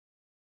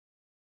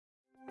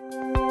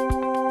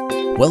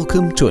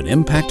Welcome to an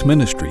Impact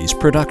Ministries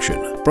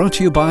production, brought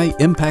to you by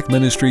Impact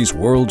Ministries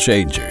World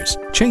Changers,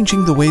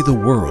 changing the way the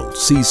world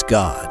sees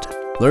God.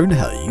 Learn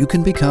how you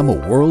can become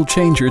a world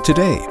changer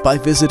today by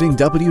visiting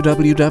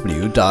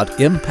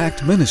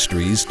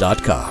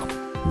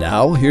www.impactministries.com.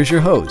 Now, here's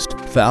your host,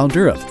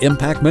 founder of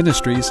Impact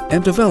Ministries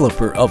and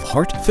developer of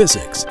Heart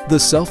Physics, the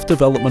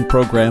self-development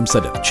programs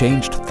that have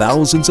changed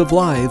thousands of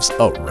lives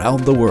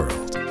around the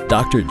world,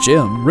 Dr.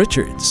 Jim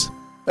Richards.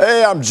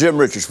 Hey, I'm Jim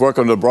Richards.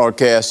 Welcome to the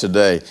broadcast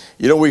today.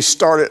 You know, we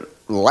started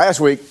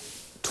last week,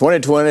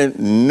 2020,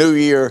 New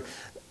Year,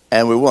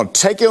 and we want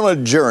to take you on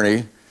a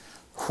journey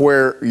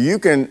where you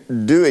can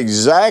do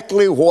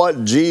exactly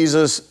what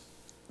Jesus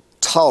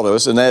taught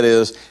us, and that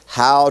is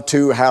how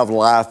to have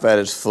life at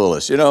its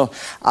fullest. You know,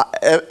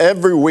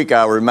 every week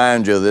I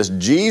remind you of this.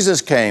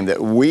 Jesus came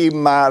that we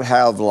might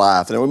have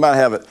life, and we might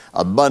have it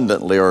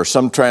abundantly, or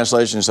some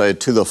translations say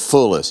to the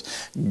fullest.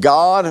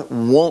 God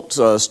wants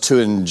us to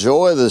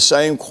enjoy the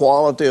same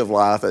quality of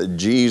life that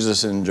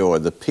Jesus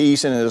enjoyed, the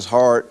peace in his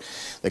heart,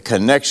 the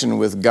connection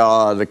with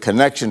God, the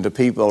connection to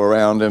people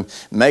around him,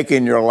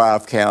 making your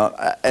life count.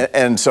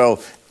 And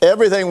so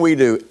everything we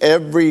do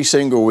every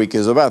single week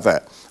is about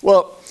that.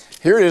 Well,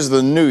 here is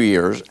the New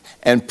Year's,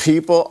 and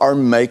people are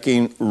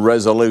making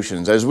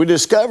resolutions. As we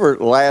discovered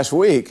last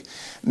week,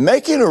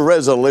 making a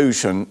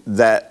resolution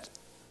that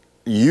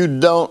you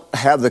don't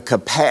have the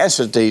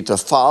capacity to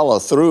follow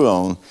through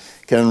on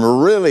can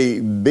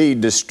really be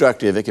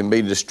destructive. It can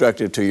be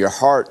destructive to your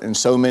heart in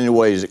so many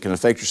ways. It can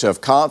affect your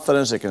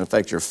self-confidence, it can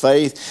affect your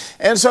faith,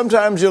 and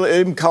sometimes it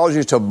even cause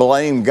you to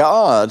blame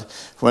God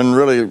when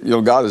really,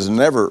 God is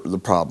never the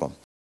problem.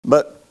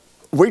 But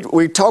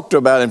we talked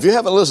about it. If you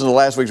haven't listened to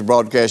last week's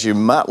broadcast, you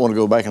might want to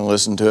go back and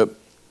listen to it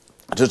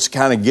just to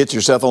kind of get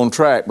yourself on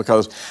track,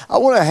 because I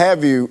want to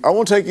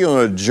take you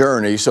on a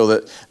journey so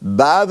that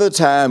by the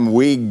time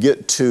we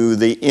get to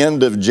the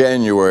end of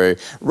January,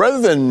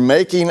 rather than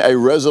making a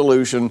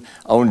resolution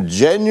on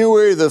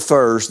January the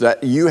 1st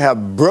that you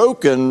have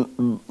broken,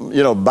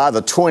 by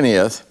the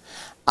 20th,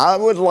 I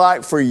would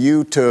like for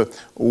you to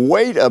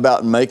wait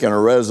about making a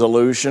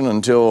resolution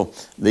until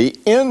the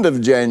end of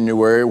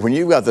January, when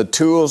you've got the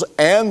tools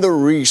and the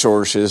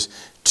resources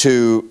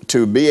to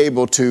be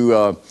able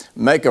to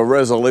make a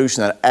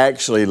resolution that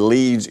actually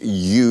leads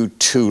you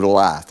to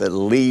life, that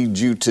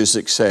leads you to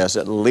success,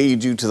 that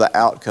leads you to the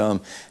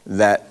outcome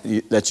that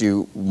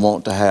you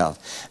want to have.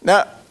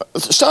 Now,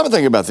 stop and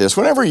think about this.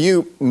 Whenever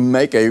you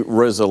make a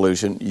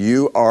resolution,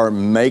 you are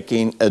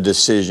making a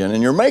decision,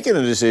 and you're making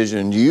a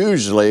decision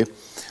usually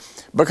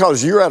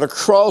because you're at a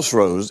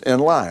crossroads in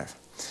life.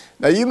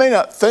 Now, you may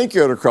not think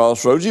you're at a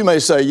crossroads. You may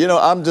say,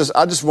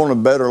 I just want a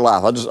better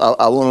life. I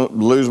want to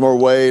lose more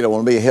weight. I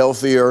want to be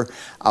healthier.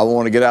 I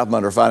want to get out from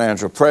under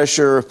financial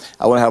pressure.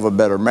 I want to have a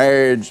better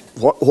marriage,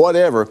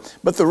 whatever.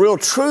 But the real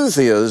truth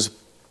is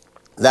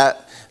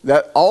that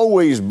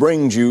always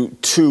brings you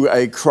to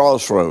a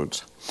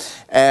crossroads.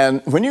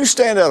 And when you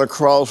stand at a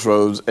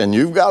crossroads and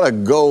you've got a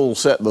goal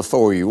set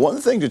before you, one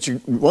of the things you're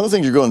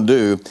going to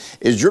do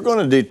is you're going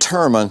to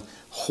determine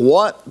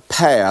what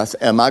path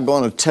am I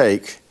going to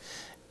take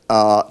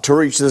to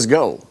reach this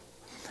goal.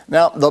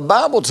 Now, the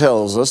Bible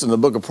tells us in the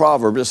book of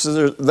Proverbs, it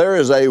says there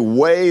is a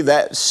way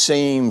that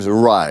seems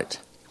right.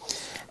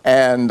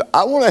 And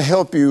I want to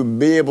help you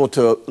be able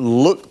to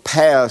look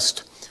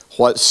past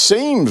what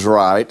seems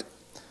right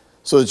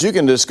so that you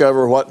can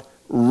discover what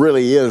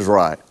really is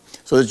right.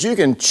 So that you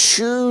can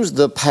choose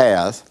the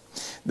path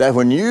that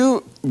when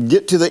you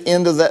get to the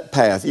end of that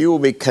path, you will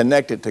be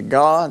connected to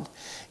God.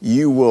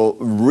 You will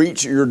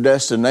reach your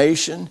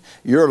destination.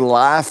 Your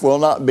life will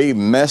not be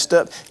messed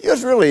up.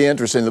 It's really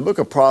interesting. The book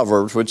of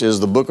Proverbs, which is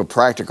the book of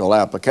practical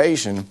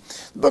application,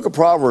 the book of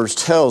Proverbs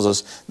tells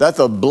us that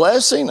the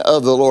blessing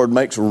of the Lord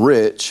makes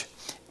rich,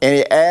 and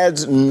he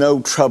adds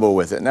no trouble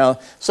with it. Now,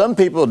 some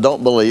people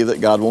don't believe that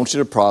God wants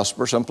you to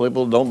prosper. Some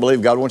people don't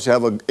believe God wants you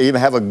to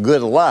even have a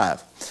good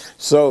life.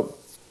 So,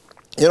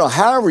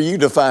 however you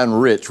define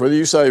rich, whether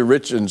you say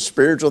rich in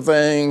spiritual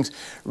things,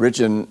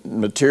 rich in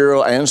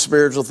material and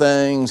spiritual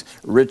things,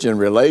 rich in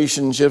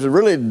relationships, it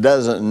really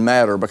doesn't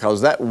matter,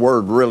 because that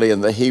word really in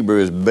the Hebrew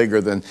is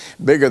bigger than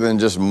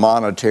just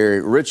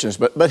monetary richness.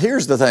 But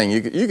here's the thing,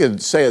 you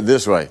could say it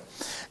this way.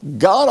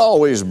 God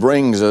always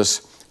brings us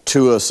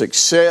to a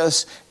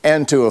success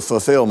and to a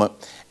fulfillment,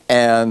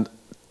 and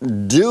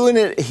doing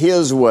it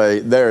his way,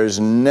 there is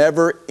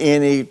never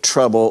any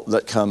trouble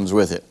that comes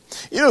with it.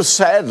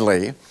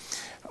 Sadly,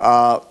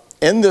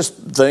 in this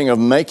thing of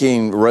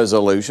making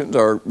resolutions,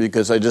 or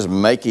because they're just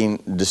making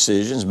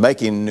decisions,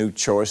 making new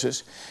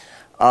choices,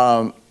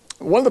 one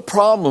of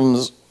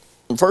the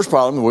first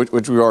problem,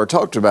 which we already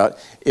talked about,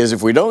 is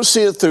if we don't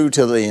see it through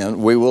to the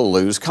end, we will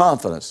lose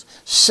confidence.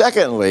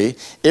 Secondly,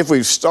 if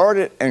we've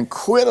started and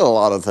quit a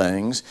lot of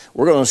things,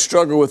 we're going to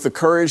struggle with the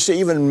courage to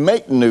even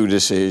make new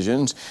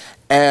decisions.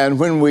 And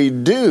when we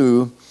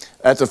do,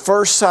 at the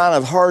first sign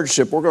of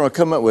hardship, we're going to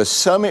come up with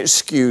some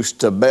excuse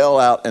to bail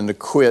out and to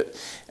quit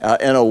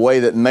in a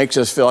way that makes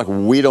us feel like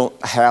we don't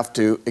have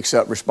to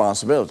accept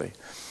responsibility.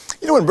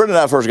 You know, when Brenda and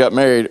I first got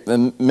married,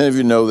 and many of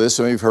you know this,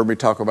 some of you have heard me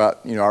talk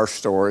about, our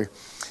story.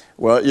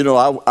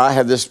 Well, I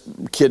had this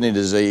kidney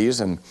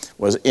disease and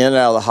was in and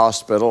out of the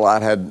hospital.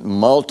 I'd had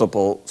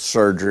multiple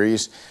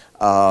surgeries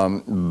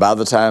by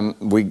the time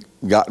we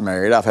got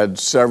married. I've had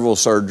several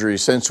surgeries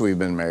since we've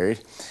been married.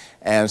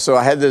 And so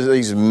I had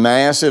these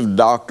massive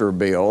doctor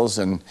bills,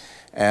 and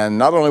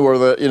not only were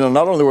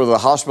the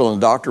hospital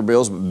and doctor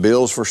bills, but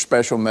bills for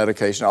special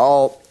medication,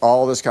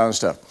 all this kind of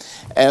stuff.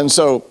 And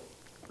so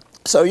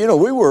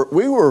we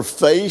were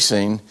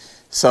facing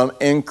some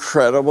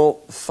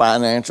incredible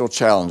financial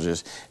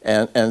challenges,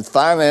 and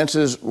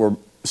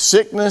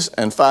sickness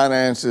and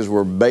finances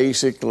were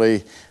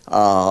basically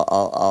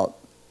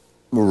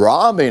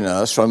robbing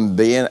us from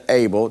being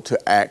able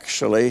to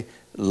actually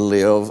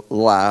live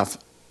life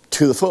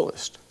to the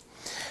fullest.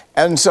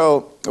 And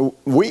so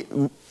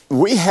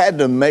we had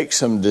to make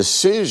some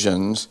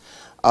decisions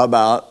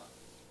about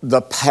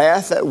the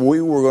path that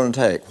we were going to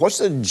take. What's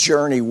the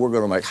journey we're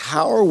going to make?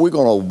 How are we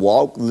going to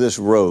walk this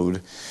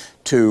road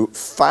to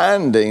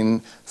finding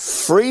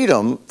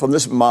freedom from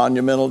this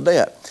monumental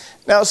debt?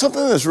 Now,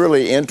 something that's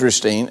really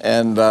interesting,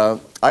 and I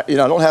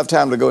don't have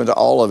time to go into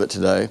all of it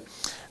today,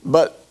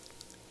 but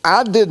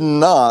I did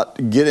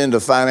not get into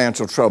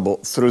financial trouble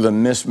through the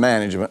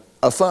mismanagement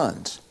of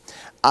funds.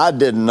 I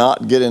did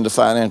not get into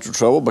financial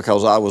trouble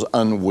because I was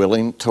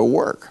unwilling to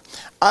work.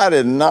 I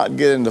did not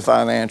get into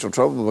financial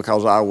trouble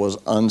because I was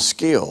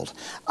unskilled.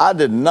 I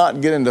did not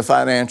get into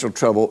financial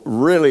trouble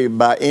really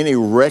by any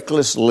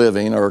reckless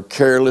living or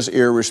careless,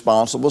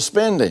 irresponsible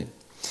spending.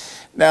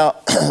 Now,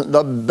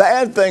 the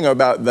bad thing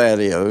about that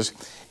is,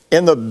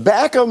 in the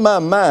back of my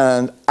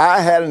mind, I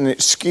had an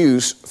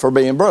excuse for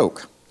being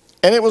broke.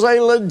 And it was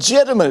a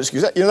legitimate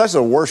excuse. That's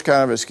the worst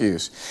kind of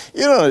excuse.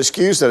 An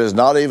excuse that is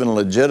not even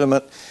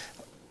legitimate.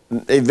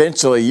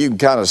 Eventually, you can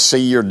kind of see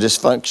your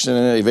dysfunction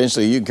in it.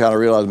 Eventually, you can kind of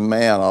realize,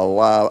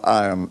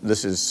 man,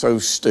 this is so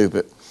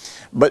stupid.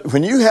 But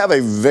when you have a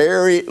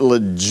very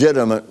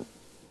legitimate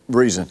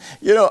reason,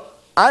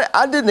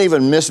 I didn't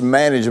even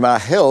mismanage my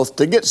health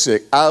to get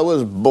sick. I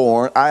was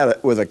born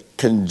with a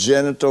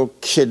congenital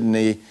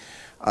kidney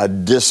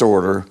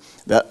disorder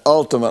that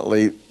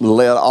ultimately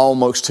led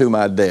almost to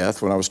my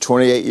death when I was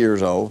 28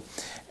 years old.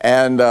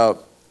 And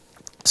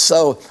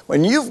so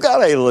when you've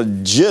got a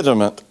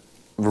legitimate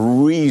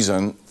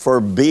reason for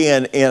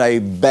being in a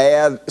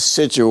bad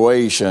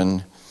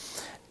situation,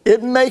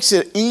 it makes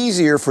it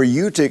easier for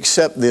you to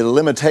accept the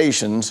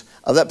limitations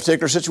of that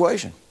particular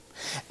situation.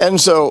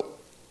 And so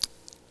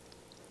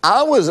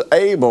I was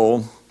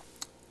able,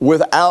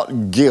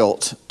 without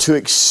guilt, to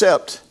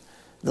accept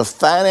the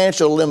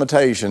financial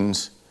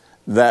limitations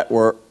that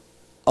were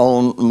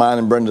on mine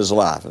and Brenda's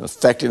life, and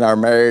affecting our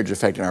marriage,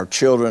 affecting our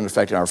children,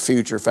 affecting our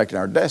future, affecting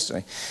our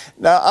destiny.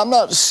 Now, I'm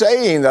not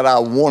saying that I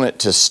want it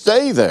to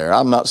stay there.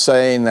 I'm not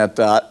saying that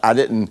I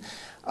didn't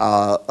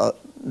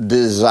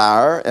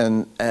desire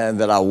and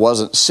that I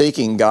wasn't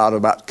seeking God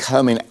about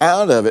coming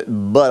out of it,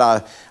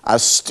 but I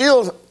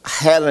still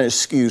had an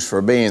excuse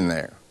for being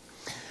there.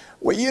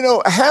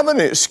 Well,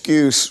 having an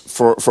excuse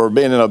for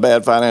being in a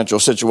bad financial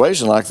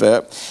situation like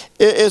that,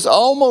 it's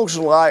almost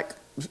like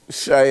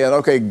saying,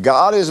 okay,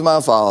 God is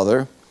my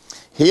Father.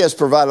 He has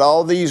provided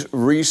all these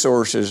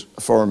resources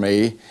for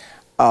me,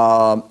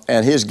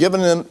 and He's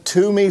given them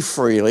to me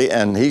freely,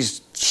 and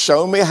He's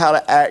shown me how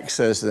to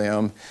access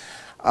them,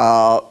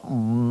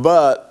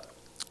 but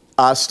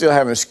I still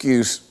have an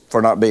excuse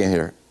for not being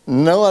here.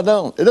 No, I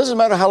don't. It doesn't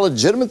matter how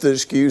legitimate the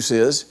excuse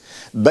is.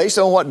 Based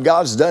on what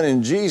God's done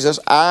in Jesus,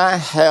 I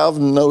have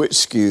no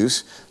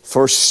excuse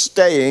for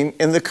staying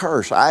in the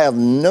curse. I have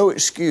no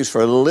excuse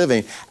for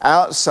living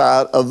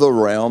outside of the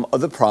realm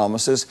of the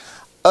promises,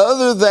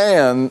 other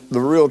than the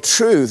real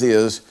truth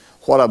is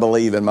what I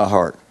believe in my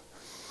heart.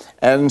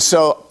 And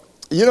so,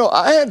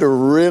 I had to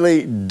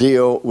really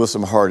deal with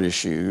some heart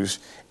issues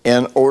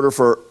in order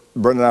for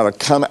Brenda and I to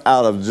come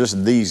out of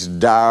just these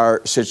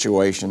dire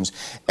situations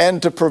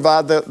and to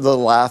provide the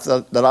life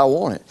that I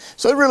wanted.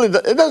 So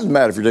it doesn't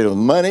matter if you're dealing with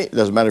money, it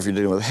doesn't matter if you're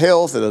dealing with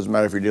health, it doesn't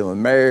matter if you're dealing with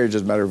marriage, it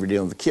doesn't matter if you're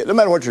dealing with a kid, no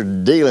matter what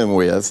you're dealing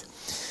with.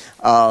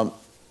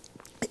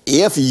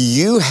 If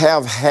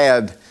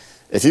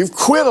you've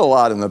quit a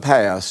lot in the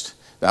past,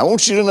 now I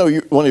want you to know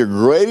one of your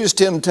greatest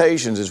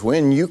temptations is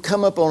when you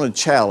come up on a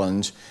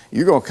challenge,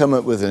 you're going to come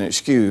up with an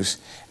excuse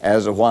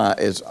as to why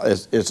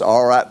it's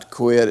all right to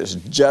quit, it's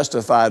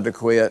justified to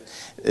quit,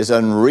 it's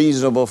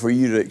unreasonable for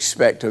you to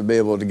expect to be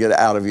able to get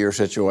out of your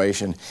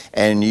situation,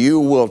 and you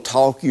will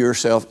talk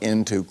yourself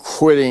into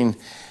quitting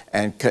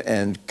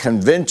and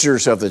convince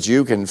yourself that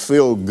you can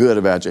feel good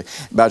about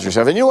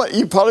yourself. And you know what?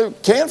 You probably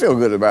can feel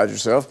good about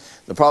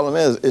yourself. The problem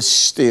is it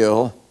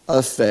still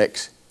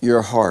affects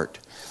your heart.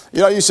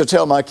 I used to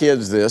tell my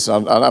kids this,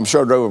 and I'm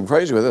sure I drove them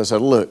crazy with it. I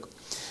said, look,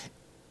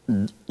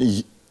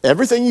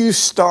 everything you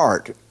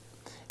start,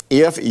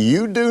 if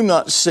you do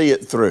not see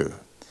it through,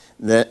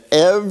 then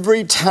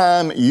every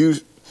time you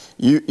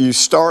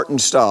start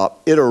and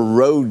stop, it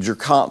erodes your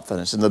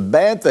confidence. And the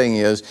bad thing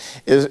is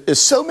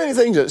so many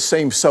things that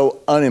seem so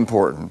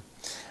unimportant.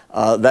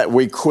 that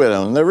we quit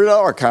on. They really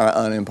are kind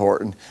of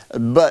unimportant,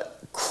 but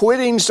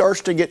quitting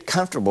starts to get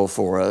comfortable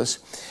for us.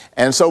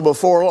 And so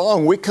before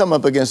long, we come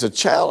up against a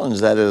challenge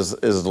that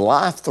is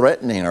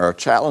life-threatening, or a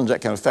challenge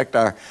that can affect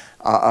our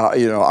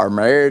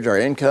marriage, our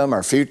income,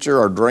 our future,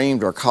 our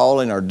dreams, our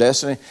calling, our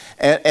destiny.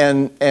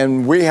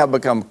 And we have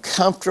become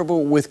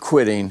comfortable with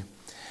quitting,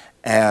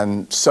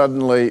 and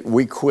suddenly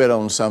we quit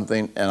on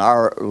something and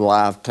our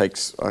life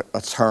takes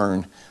a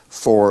turn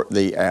for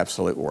the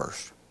absolute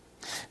worst.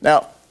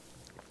 Now,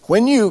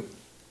 when you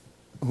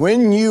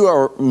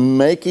are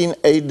making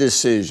a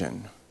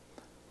decision,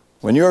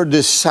 when you're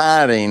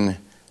deciding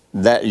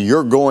that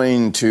you're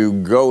going to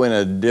go in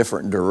a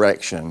different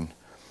direction,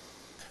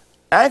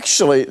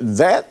 actually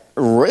that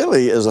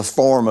really is a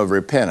form of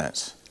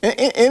repentance.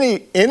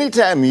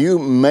 Anytime you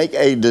make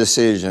a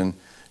decision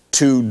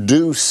to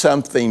do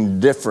something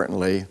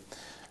differently,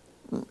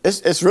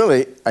 it's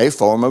really a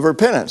form of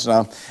repentance.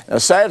 Now,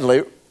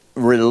 sadly,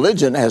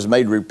 religion has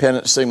made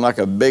repentance seem like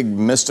a big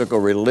mystical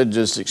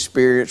religious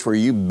experience where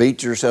you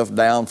beat yourself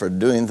down for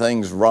doing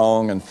things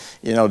wrong, and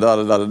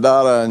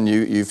and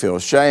you feel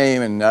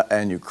shame,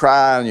 and you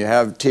cry and you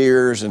have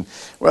tears, and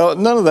well,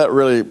 none of that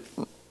really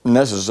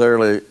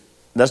necessarily,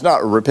 that's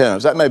not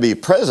repentance. That may be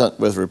present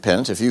with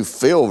repentance if you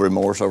feel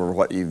remorse over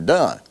what you've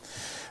done.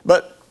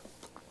 But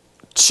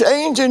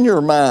changing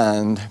your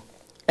mind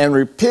and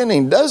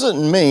repenting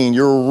doesn't mean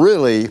you're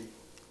really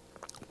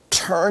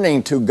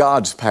turning to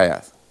God's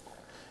path.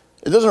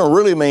 It doesn't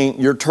really mean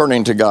you're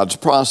turning to God's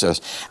process.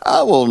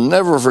 I will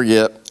never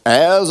forget,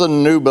 as a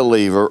new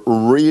believer,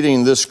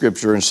 reading this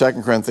scripture in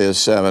 2 Corinthians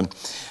 7,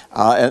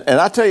 and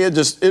I tell you,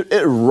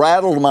 it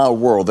rattled my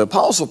world. The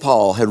Apostle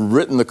Paul had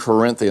written the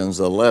Corinthians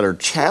a letter,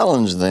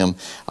 challenged them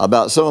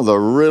about some of the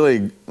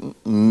really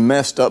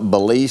messed up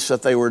beliefs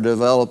that they were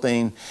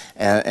developing,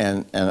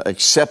 and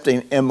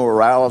accepting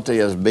immorality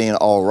as being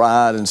all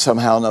right, and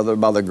somehow or another,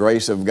 by the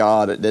grace of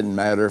God, it didn't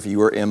matter if you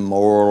were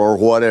immoral or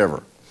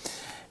whatever.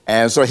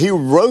 And so he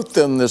wrote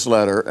them this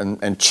letter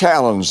and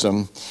challenged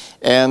them.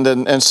 And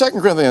in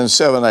 2 Corinthians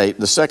 7:8,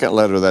 the second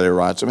letter that he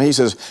writes them, he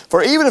says,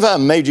 "For even if I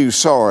made you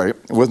sorry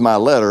with my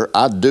letter,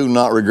 I do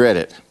not regret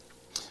it,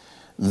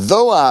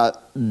 though I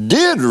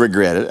did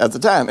regret it at the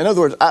time." In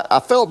other words, I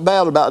felt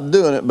bad about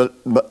doing it,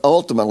 but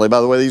ultimately, by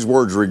the way, these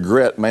words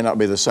regret may not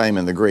be the same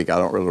in the Greek. I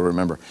don't really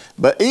remember.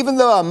 But even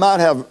though I might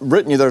have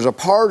written you, there's a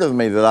part of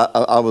me that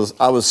I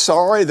was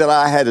sorry that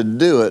I had to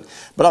do it,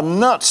 but I'm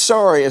not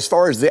sorry as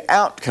far as the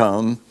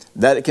outcome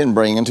that it can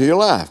bring into your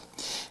life.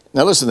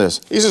 Now listen to this.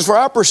 He says, "For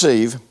I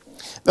perceive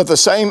that the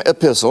same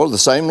epistle, the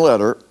same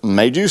letter,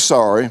 made you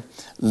sorry,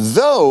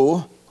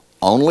 though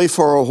only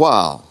for a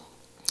while.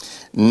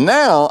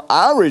 Now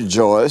I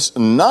rejoice,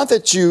 not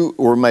that you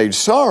were made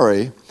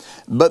sorry,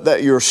 but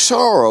that your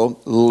sorrow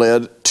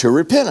led to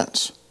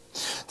repentance.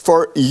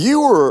 For you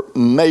were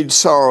made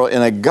sorrow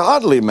in a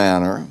godly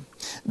manner,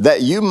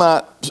 that you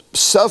might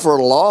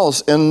suffer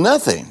loss in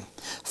nothing.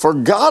 For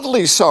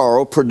godly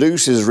sorrow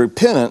produces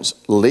repentance,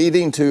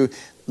 leading to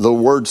the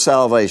word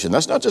salvation."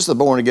 That's not just the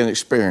born-again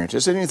experience.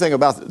 It's anything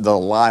about the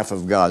life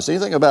of God. It's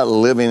anything about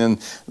living in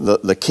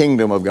the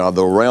kingdom of God,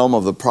 the realm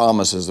of the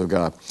promises of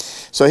God.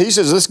 So he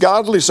says this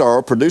godly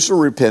sorrow produced a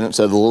repentance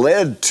that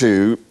led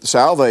to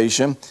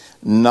salvation,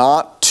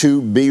 not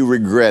to be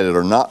regretted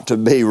or not to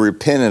be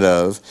repented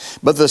of.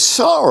 But the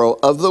sorrow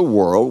of the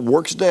world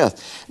works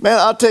death. Man,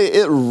 I'll tell you,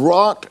 it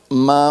rocked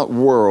my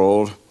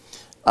world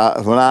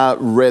when I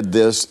read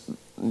this.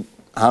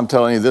 I'm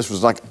telling you, this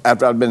was like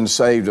after I'd been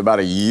saved about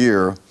a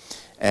year,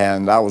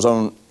 and I was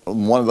on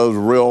one of those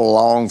real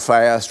long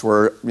fasts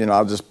where,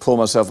 I'll just pull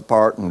myself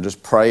apart and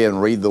just pray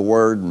and read the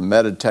Word and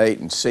meditate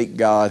and seek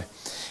God.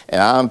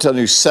 And I'm telling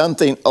you,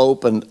 something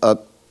opened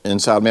up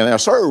inside me. And I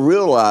started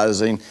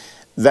realizing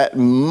that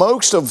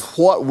most of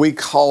what we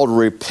called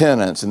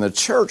repentance in the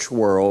church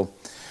world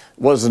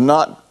was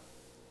not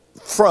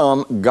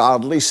from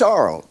godly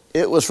sorrow.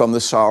 It was from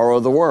the sorrow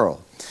of the world.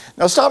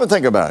 Now stop and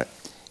think about it.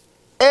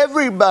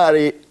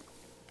 Everybody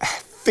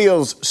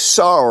feels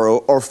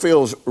sorrow or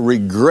feels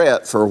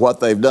regret for what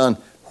they've done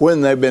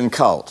when they've been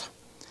caught.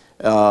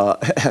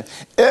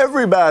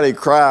 Everybody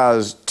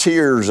cries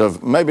tears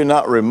of, maybe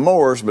not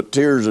remorse, but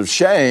tears of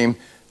shame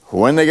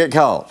when they get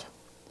caught.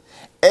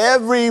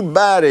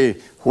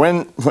 Everybody,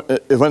 when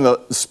the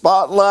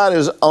spotlight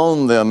is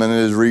on them and it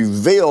is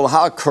revealed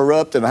how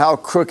corrupt and how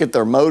crooked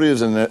their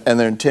motives and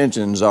their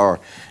intentions are,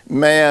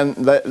 man,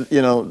 they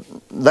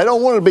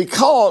don't want to be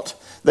caught.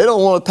 They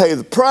don't want to pay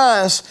the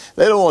price.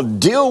 They don't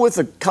want to deal with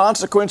the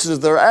consequences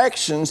of their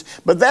actions.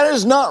 But that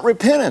is not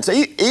repentance.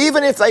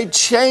 Even if they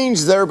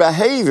change their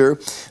behavior,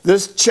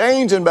 this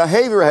change in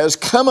behavior has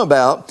come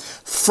about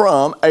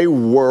from a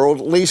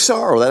worldly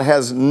sorrow that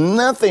has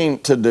nothing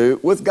to do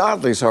with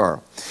godly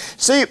sorrow.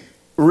 See,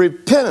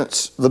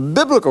 repentance, the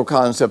biblical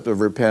concept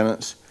of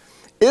repentance,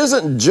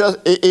 isn't just,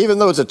 even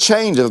though it's a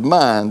change of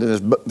mind in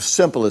its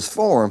simplest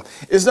form,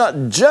 it's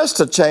not just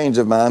a change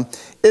of mind,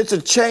 it's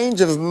a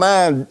change of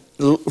mind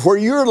where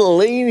you're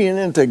leaning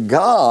into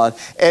God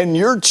and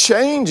you're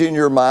changing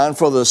your mind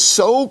for the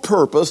sole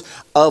purpose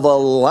of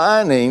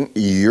aligning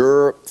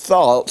your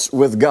thoughts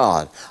with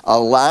God,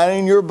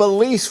 aligning your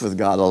beliefs with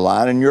God,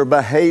 aligning your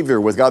behavior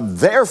with God,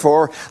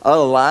 therefore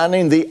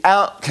aligning the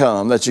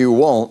outcome that you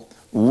want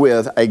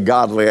with a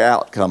godly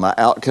outcome, an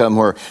outcome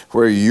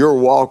where you're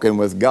walking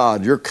with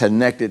God, you're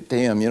connected to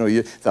Him.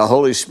 The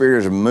Holy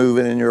Spirit is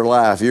moving in your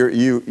life.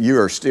 You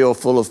are still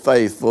full of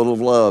faith, full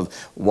of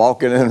love,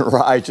 walking in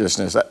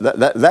righteousness.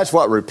 That's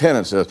what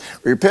repentance is.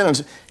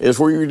 Repentance is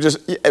where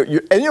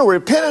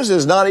repentance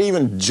is not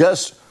even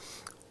just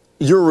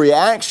your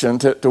reaction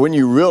to when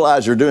you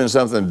realize you're doing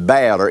something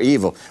bad or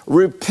evil.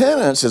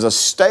 Repentance is a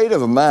state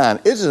of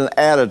mind. It's an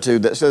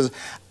attitude that says,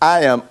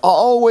 I am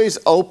always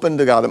open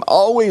to God. I'm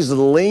always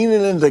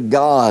leaning into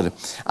God.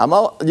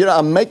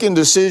 I'm making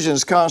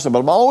decisions constantly,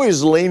 but I'm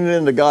always leaning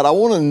into God. I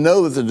want to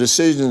know that the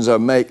decisions I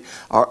make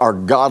are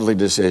godly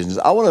decisions.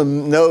 I want to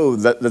know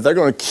that they're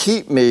going to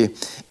keep me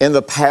in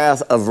the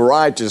path of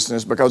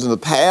righteousness, because in the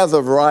path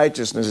of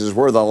righteousness is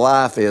where the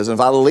life is. And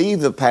if I leave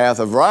the path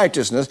of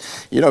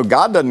righteousness,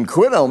 God doesn't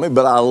quit on me,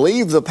 but I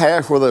leave the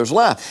path where there's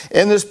life.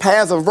 In this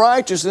path of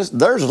righteousness,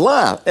 there's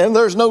life and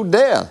there's no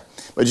death.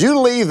 But you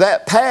leave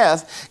that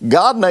path,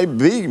 God may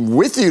be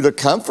with you to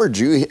comfort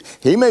you.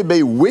 He may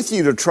be with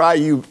you to try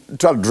to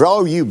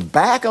draw you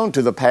back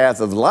onto the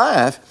path of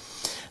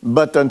life.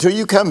 But until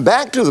you come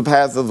back to the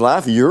path of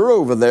life, you're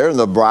over there in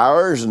the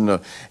briars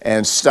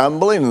and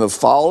stumbling and the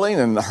falling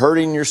and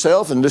hurting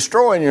yourself and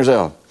destroying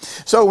yourself.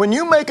 So when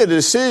you make a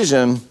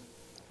decision,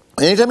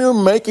 anytime you're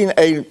making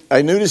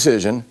a new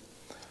decision,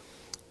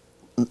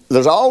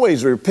 there's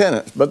always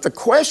repentance. But the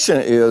question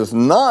is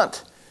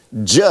not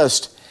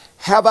just,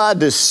 have I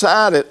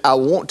decided I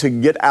want to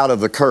get out of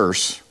the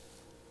curse?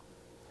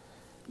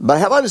 But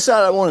have I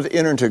decided I wanted to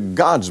enter into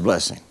God's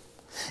blessing?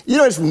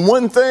 It's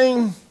one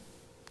thing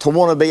to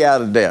want to be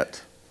out of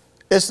debt.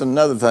 It's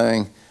another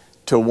thing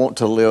to want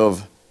to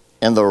live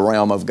in the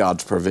realm of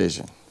God's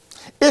provision.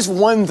 It's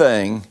one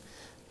thing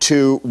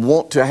to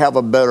want to have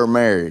a better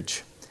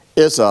marriage.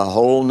 It's a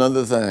whole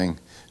nother thing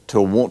to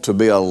want to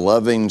be a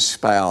loving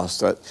spouse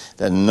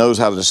that knows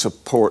how to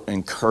support,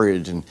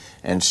 encourage,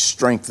 and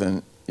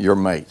strengthen your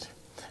mate.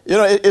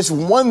 It's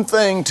one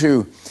thing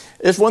to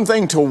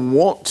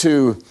want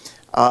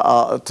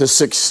to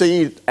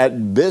succeed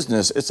at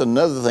business. It's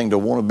another thing to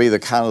want to be the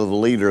kind of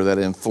leader that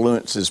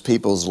influences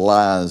people's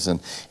lives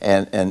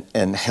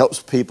and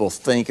helps people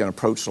think and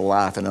approach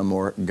life in a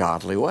more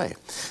godly way.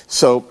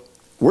 So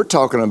we're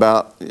talking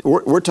about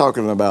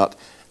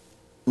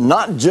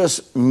not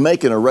just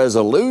making a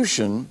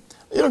resolution.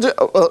 A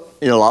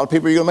lot of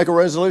people are going to make a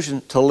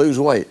resolution to lose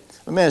weight.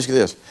 Let me ask you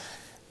this.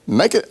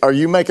 Are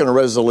you making a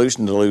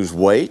resolution to lose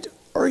weight,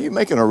 or are you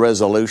making a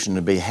resolution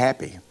to be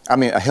happy?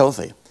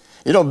 Healthy.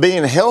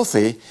 Being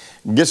healthy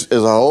is a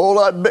whole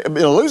lot.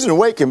 Losing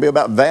weight can be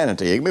about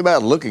vanity. It can be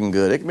about looking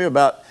good. It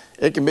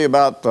can be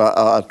about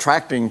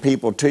attracting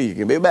people to you. It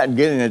can be about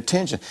getting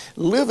attention.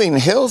 Living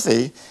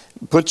healthy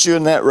puts you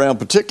in that realm,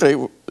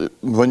 particularly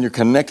when you're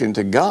connecting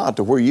to God,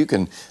 to where you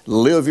can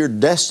live your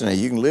destiny,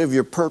 you can live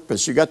your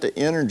purpose. You got the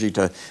energy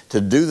to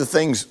do the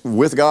things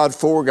with God,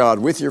 for God,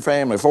 with your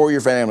family, for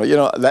your family.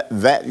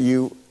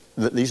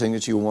 These things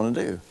that you want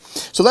to do.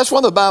 So that's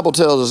what the Bible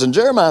tells us in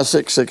Jeremiah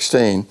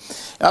 6:16.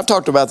 I've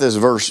talked about this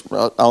verse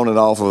on and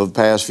off over the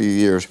past few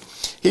years.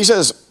 He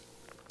says,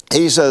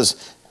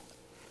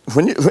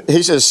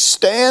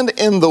 stand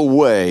in the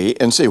way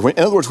and see. In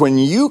other words, when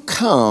you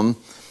come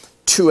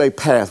to a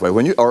pathway,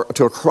 or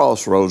to a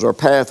crossroads or a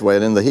pathway,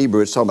 and in the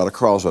Hebrew it's talking about a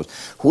crossroads.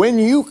 When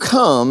you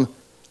come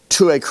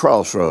to a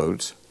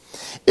crossroads,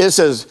 it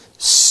says,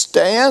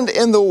 stand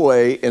in the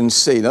way and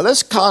see. Now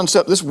this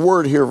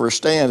word here for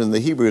stand in the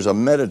Hebrew is a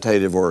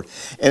meditative word,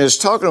 and it's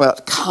talking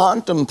about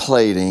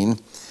contemplating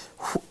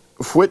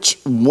which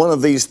one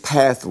of these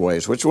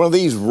pathways, which one of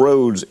these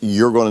roads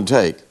you're going to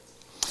take.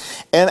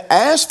 And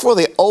ask for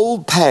the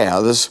old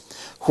paths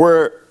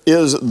where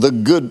is the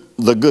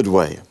good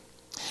way,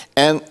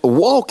 and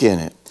walk in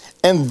it,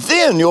 and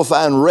then you'll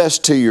find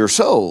rest to your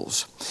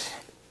souls.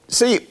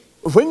 See,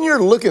 when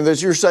you're looking at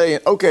this, you're saying,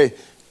 okay,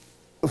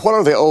 what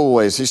are the old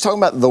ways? He's talking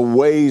about the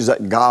ways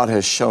that God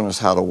has shown us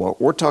how to walk.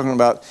 We're talking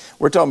about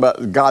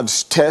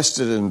God's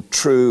tested and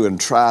true and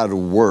tried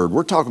word.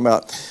 We're talking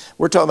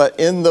about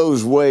in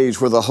those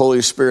ways where the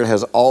Holy Spirit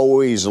has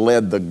always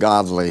led the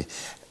godly.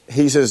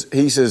 He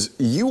says,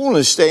 you want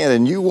to stand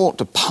and you want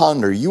to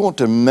ponder, you want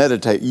to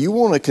meditate, you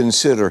want to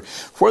consider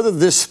whether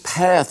this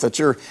path that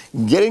you're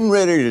getting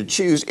ready to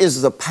choose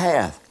is the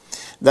path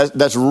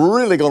that's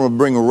really going to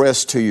bring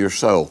rest to your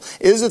soul.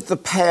 Is it the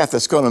path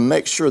that's going to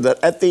make sure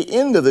that at the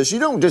end of this, you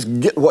don't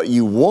just get what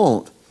you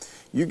want,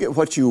 you get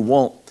what you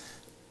want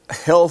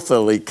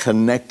healthily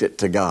connected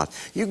to God.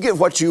 You get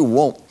what you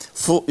want,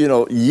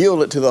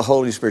 yield it to the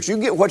Holy Spirit. You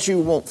get what you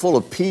want full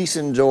of peace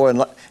and joy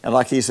and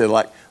like he said,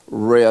 like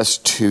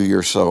rest to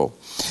your soul.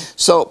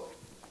 So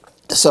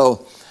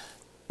So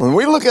when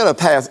we look at a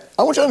path,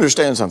 I want you to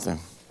understand something.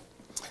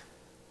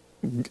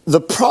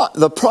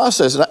 The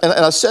process, and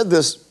I said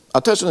this, I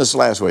touched on this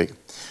last week.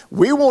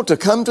 We want to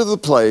come to the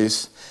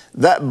place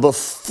that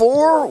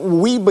before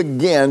we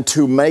begin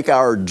to make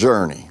our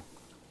journey,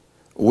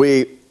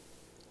 we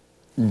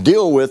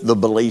deal with the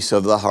beliefs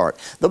of the heart.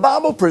 The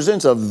Bible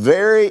presents a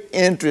very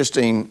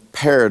interesting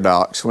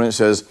paradox when it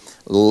says,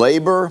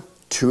 labor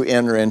to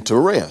enter into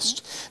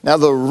rest. Now,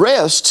 the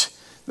rest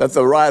that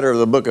the writer of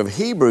the book of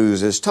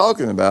Hebrews is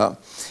talking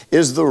about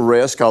is the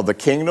rest called the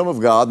kingdom of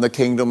God and the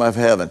kingdom of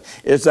heaven.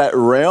 It's that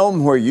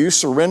realm where you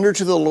surrender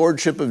to the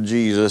lordship of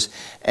Jesus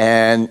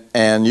and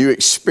you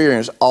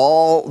experience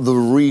all the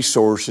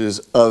resources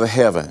of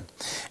heaven.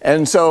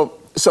 And so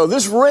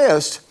this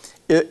rest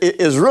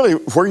is really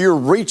where you're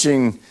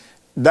reaching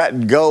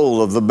that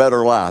goal of the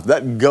better life,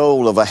 that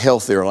goal of a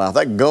healthier life,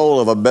 that goal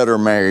of a better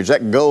marriage,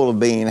 that goal of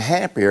being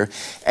happier.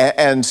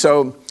 And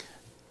so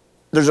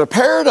there's a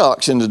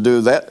paradox in to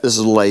do that. This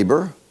is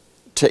labor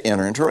to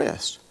enter into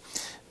rest.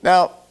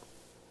 Now,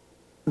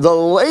 the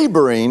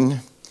laboring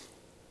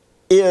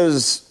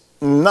is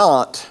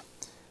not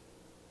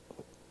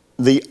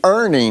the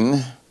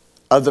earning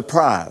of the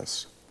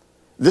prize.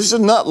 This is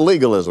not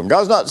legalism.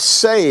 God's not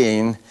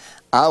saying,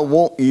 I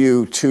want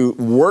you to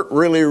work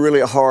really, really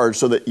hard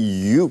so that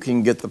you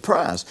can get the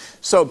prize.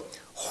 So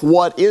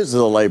what is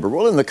the labor?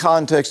 Well, in the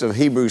context of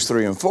Hebrews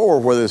 3 and 4,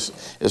 where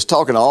this is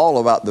talking all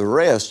about the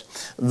rest,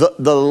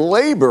 the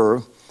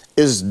labor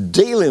is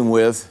dealing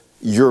with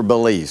your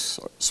beliefs,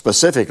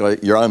 specifically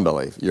your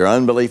unbelief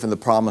in the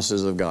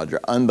promises of God, your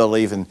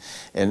unbelief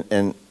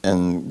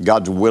in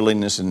God's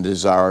willingness and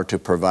desire to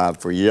provide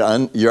for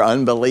you, your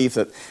unbelief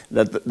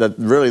that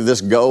really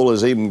this goal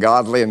is even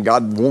godly and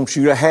God wants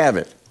you to have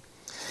it.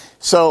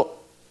 So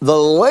the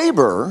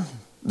labor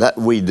that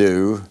we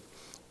do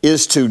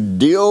is to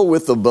deal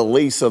with the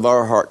beliefs of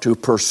our heart, to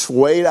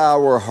persuade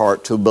our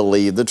heart to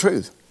believe the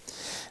truth.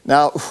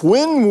 Now,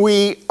 when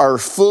we are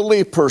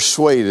fully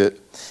persuaded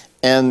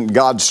in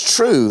God's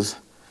truth,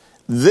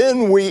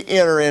 then we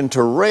enter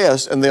into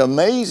rest. And the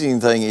amazing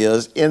thing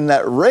is, in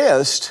that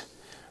rest,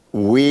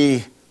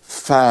 we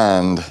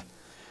find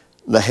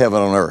the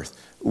heaven on earth.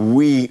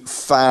 We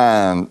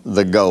find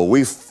the goal.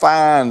 We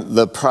find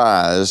the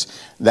prize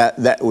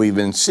that we've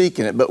been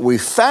seeking it. But we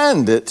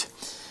find it,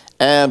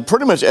 and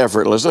pretty much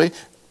effortlessly.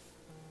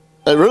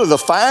 And really, the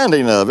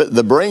finding of it,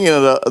 the bringing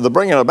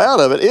about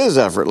of it is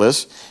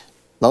effortless.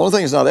 The only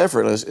thing that's not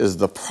effortless is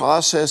the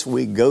process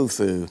we go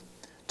through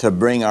to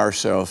bring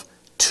ourselves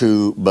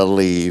to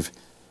believe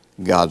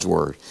God's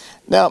Word.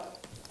 Now,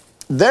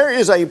 there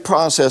is a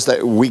process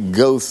that we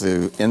go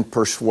through in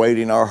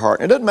persuading our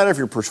heart. It doesn't matter if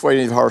you're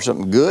persuading your heart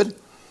something good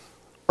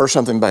or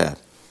something bad.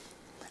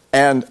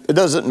 And it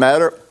doesn't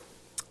matter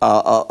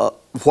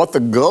what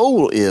the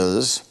goal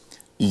is.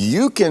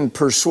 You can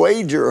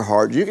persuade your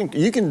heart.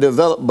 You can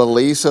develop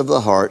beliefs of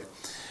the heart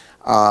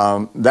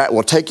that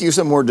will take you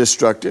somewhere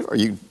destructive, or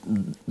you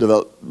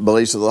develop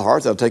beliefs of the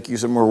heart that'll take you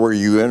somewhere where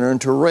you enter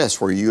into rest,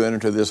 where you enter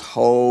into this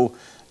whole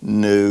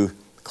new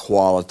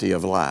quality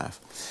of life.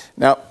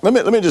 Now, let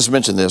me just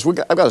mention this. I've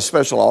got a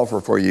special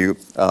offer for you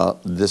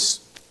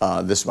this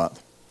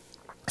month.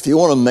 If you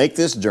want to make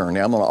this journey,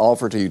 I'm going to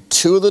offer to you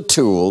 2 of the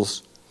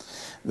tools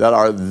that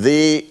are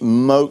the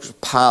most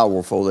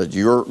powerful that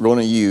you're going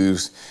to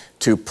use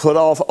to put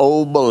off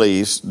old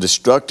beliefs,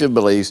 destructive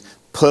beliefs,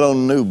 put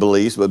on new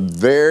beliefs, but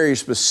very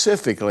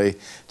specifically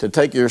to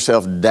take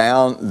yourself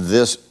down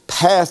this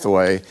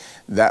pathway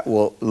that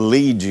will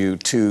lead you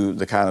to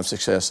the kind of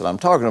success that I'm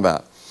talking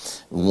about.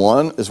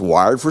 One is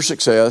Wired for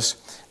Success,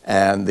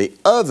 and the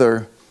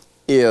other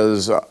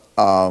is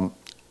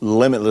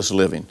Limitless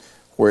Living,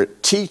 where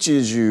it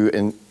teaches you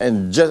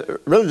and just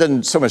really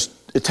doesn't so much,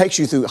 it takes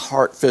you through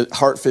heart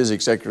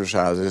physics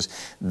exercises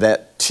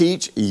that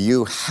teach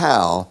you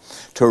how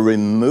to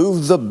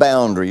remove the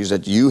boundaries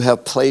that you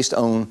have placed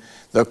on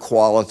the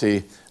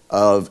quality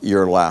of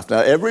your life. Now,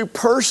 every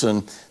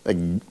person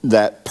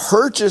that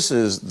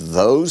purchases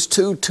those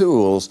 2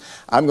 tools,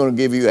 I'm going to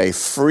give you a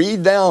free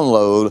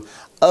download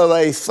of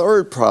a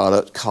third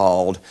product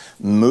called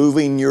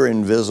Moving Your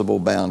Invisible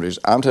Boundaries.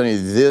 I'm telling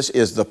you, this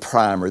is the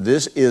primer.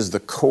 This is the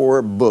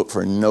core book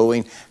for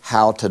knowing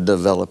how to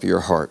develop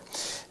your heart.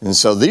 And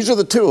so these are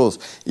the tools.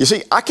 You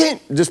see, I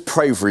can't just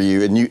pray for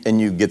you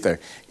and you get there.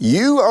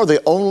 You are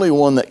the only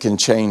one that can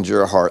change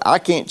your heart. I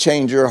can't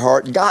change your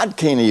heart. God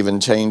can't even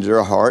change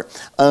your heart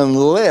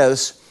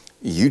unless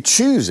you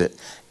choose it.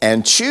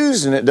 And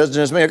choosing it doesn't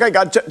just mean, okay,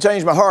 God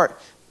changed my heart.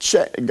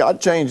 God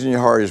changing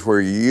your heart is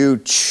where you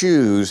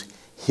choose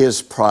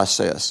His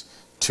process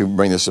to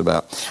bring this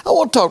about. I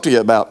want to talk to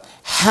you about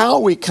how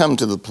we come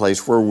to the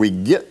place where we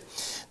get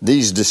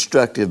these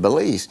destructive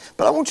beliefs.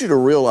 But I want you to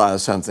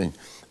realize something.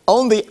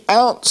 On the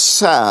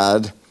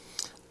outside,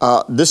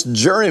 this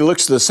journey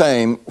looks the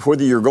same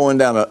whether you're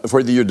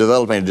whether you're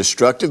developing a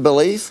destructive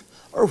belief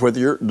or whether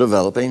you're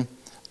developing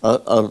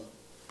a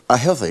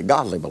healthy,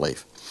 godly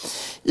belief.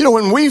 You know,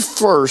 when we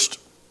first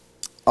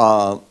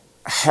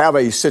have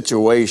a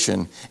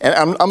situation, and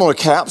I'm going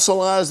to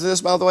capsulize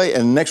this, by the way,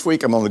 and next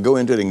week I'm going to go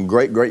into it in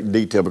great, great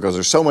detail because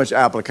there's so much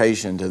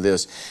application to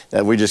this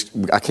that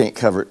I can't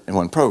cover it in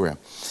one program.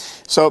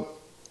 So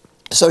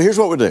here's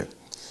what we do.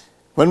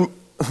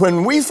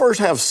 When we first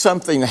have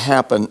something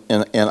happen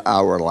in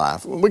our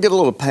life, we get a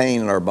little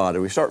pain in our body,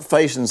 we start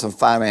facing some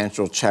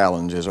financial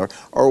challenges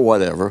or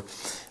whatever,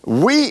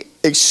 we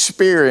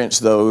experience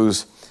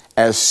those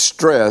as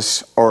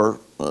stress or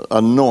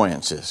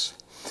annoyances.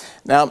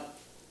 Now,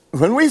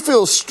 when we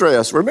feel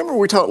stress, remember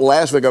we talked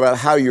last week about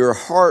how your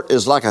heart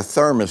is like a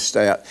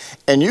thermostat,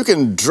 and you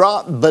can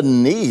drop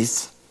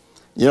beneath,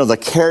 the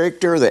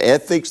character, the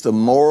ethics, the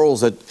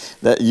morals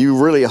that you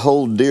really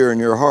hold dear in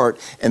your heart,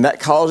 and that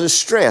causes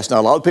stress. Now,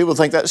 a lot of people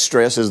think that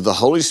stress is the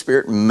Holy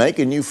Spirit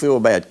making you feel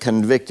bad,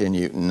 convicting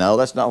you. No,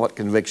 that's not what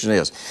conviction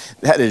is.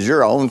 That is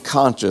your own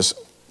conscience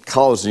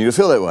causing you to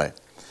feel that way.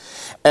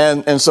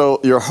 And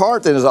so your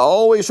heart then is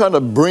always trying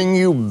to bring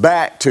you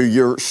back to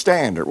your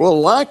standard.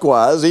 Well,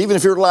 likewise, even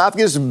if your life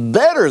gets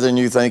better than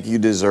you think you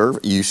deserve,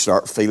 you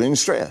start feeling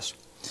stress.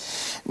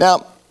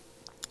 Now,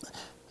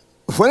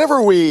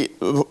 whenever we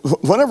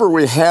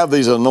have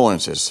these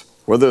annoyances,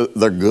 whether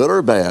they're good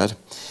or bad,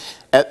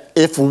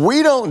 if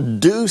we don't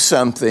do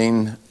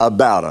something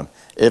about them,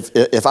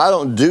 if I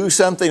don't do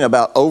something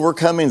about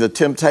overcoming the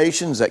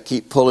temptations that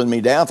keep pulling me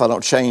down, if I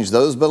don't change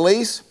those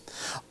beliefs,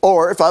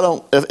 or if I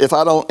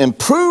don't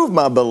improve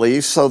my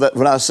beliefs so that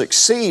when I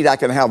succeed I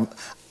can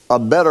have a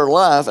better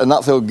life and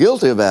not feel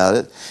guilty about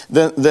it,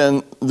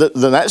 then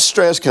that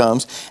stress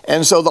comes.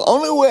 And so the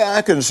only way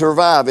I can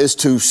survive is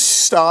to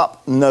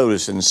stop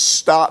noticing,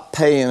 stop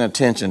paying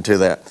attention to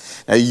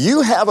that. Now,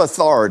 you have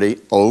authority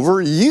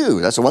over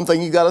you. That's the one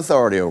thing you got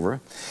authority over.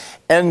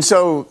 And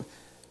so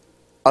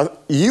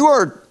you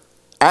are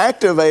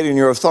activating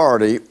your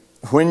authority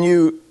when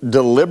you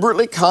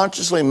deliberately,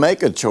 consciously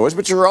make a choice,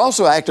 but you're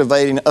also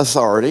activating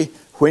authority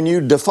when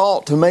you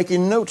default to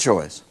making no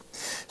choice.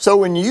 So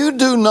when you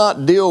do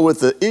not deal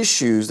with the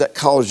issues that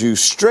cause you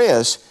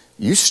stress,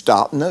 you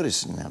stop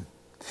noticing them.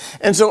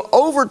 And so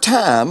over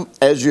time,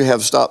 as you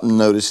have stopped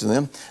noticing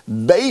them,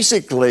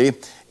 basically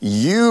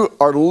you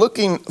are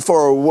looking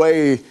for a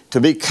way to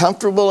be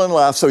comfortable in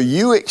life, so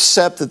you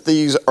accept that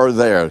these are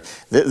there.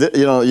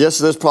 Yes,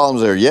 this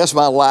problem's there. Yes,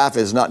 my life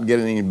is not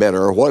getting any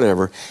better or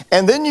whatever.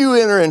 And then you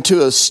enter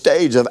into a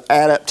stage of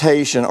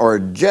adaptation or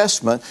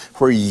adjustment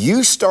where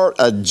you start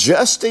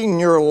adjusting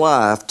your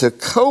life to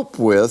cope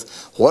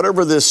with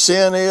whatever this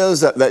sin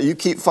is that you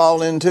keep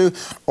falling into,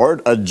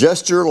 or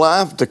adjust your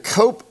life to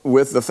cope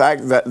with the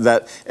fact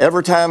that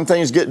every time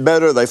things get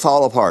better, they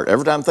fall apart.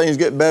 Every time things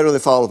get better, they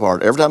fall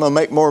apart. Every time I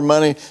make more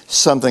money,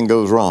 something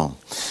goes wrong.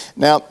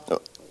 Now,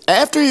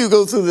 after you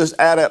go through this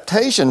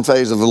adaptation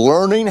phase of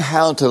learning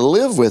how to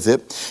live with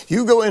it,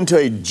 you go into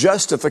a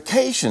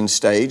justification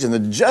stage, and the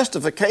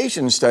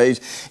justification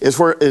stage is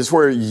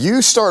where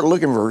you start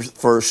looking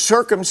for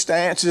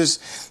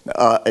circumstances,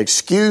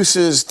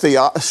 excuses,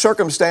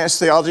 circumstance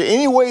theology,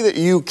 any way that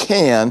you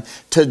can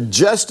to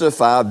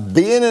justify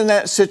being in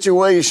that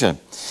situation.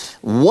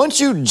 Once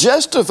you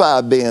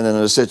justify being in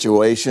a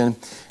situation,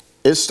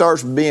 it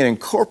starts being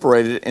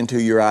incorporated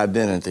into your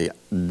identity.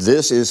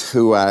 This is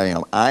who I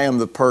am. I am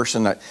the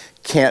person that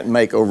can't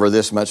make over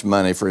this much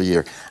money for a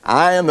year.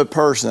 I am the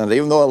person that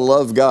even though I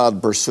love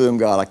God, pursuing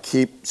God, I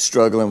keep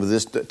struggling with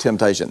this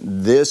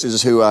temptation. This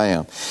is who I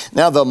am.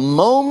 Now, the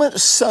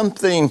moment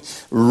something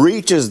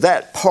reaches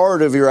that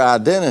part of your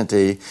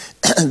identity,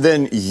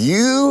 then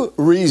you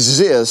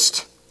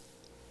resist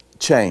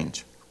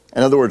change.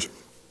 In other words,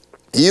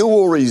 you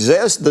will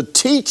resist the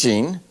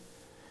teaching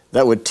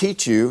that would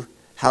teach you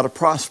how to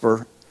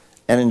prosper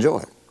and enjoy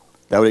it.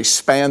 That would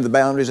expand the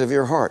boundaries of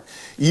your heart.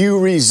 You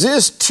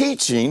resist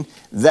teaching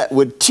that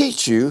would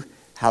teach you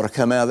how to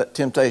come out of that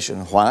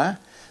temptation. Why?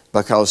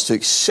 Because to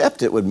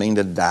accept it would mean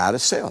to die to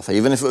self,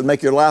 even if it would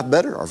make your life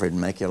better or if it would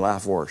make your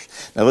life worse.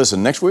 Now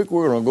listen, next week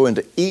we're going to go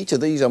into each of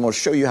these. I'm going to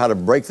show you how to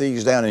break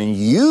these down and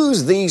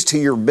use these to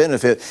your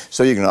benefit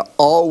so you're going to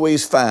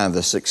always find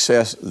the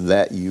success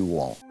that you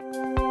want.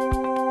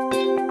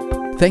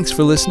 Thanks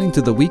for listening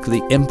to the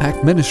weekly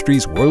Impact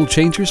Ministries World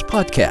Changers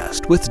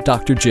podcast with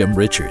Dr. Jim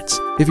Richards.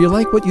 If you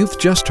like what you've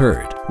just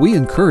heard, we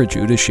encourage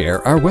you to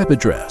share our web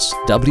address,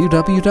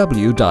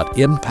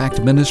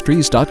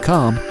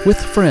 www.impactministries.com,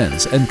 with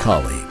friends and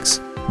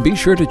colleagues. Be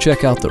sure to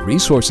check out the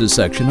resources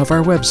section of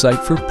our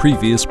website for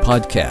previous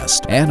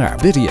podcasts and our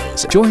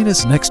videos. Join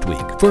us next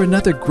week for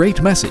another great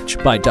message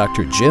by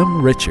Dr.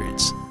 Jim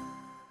Richards.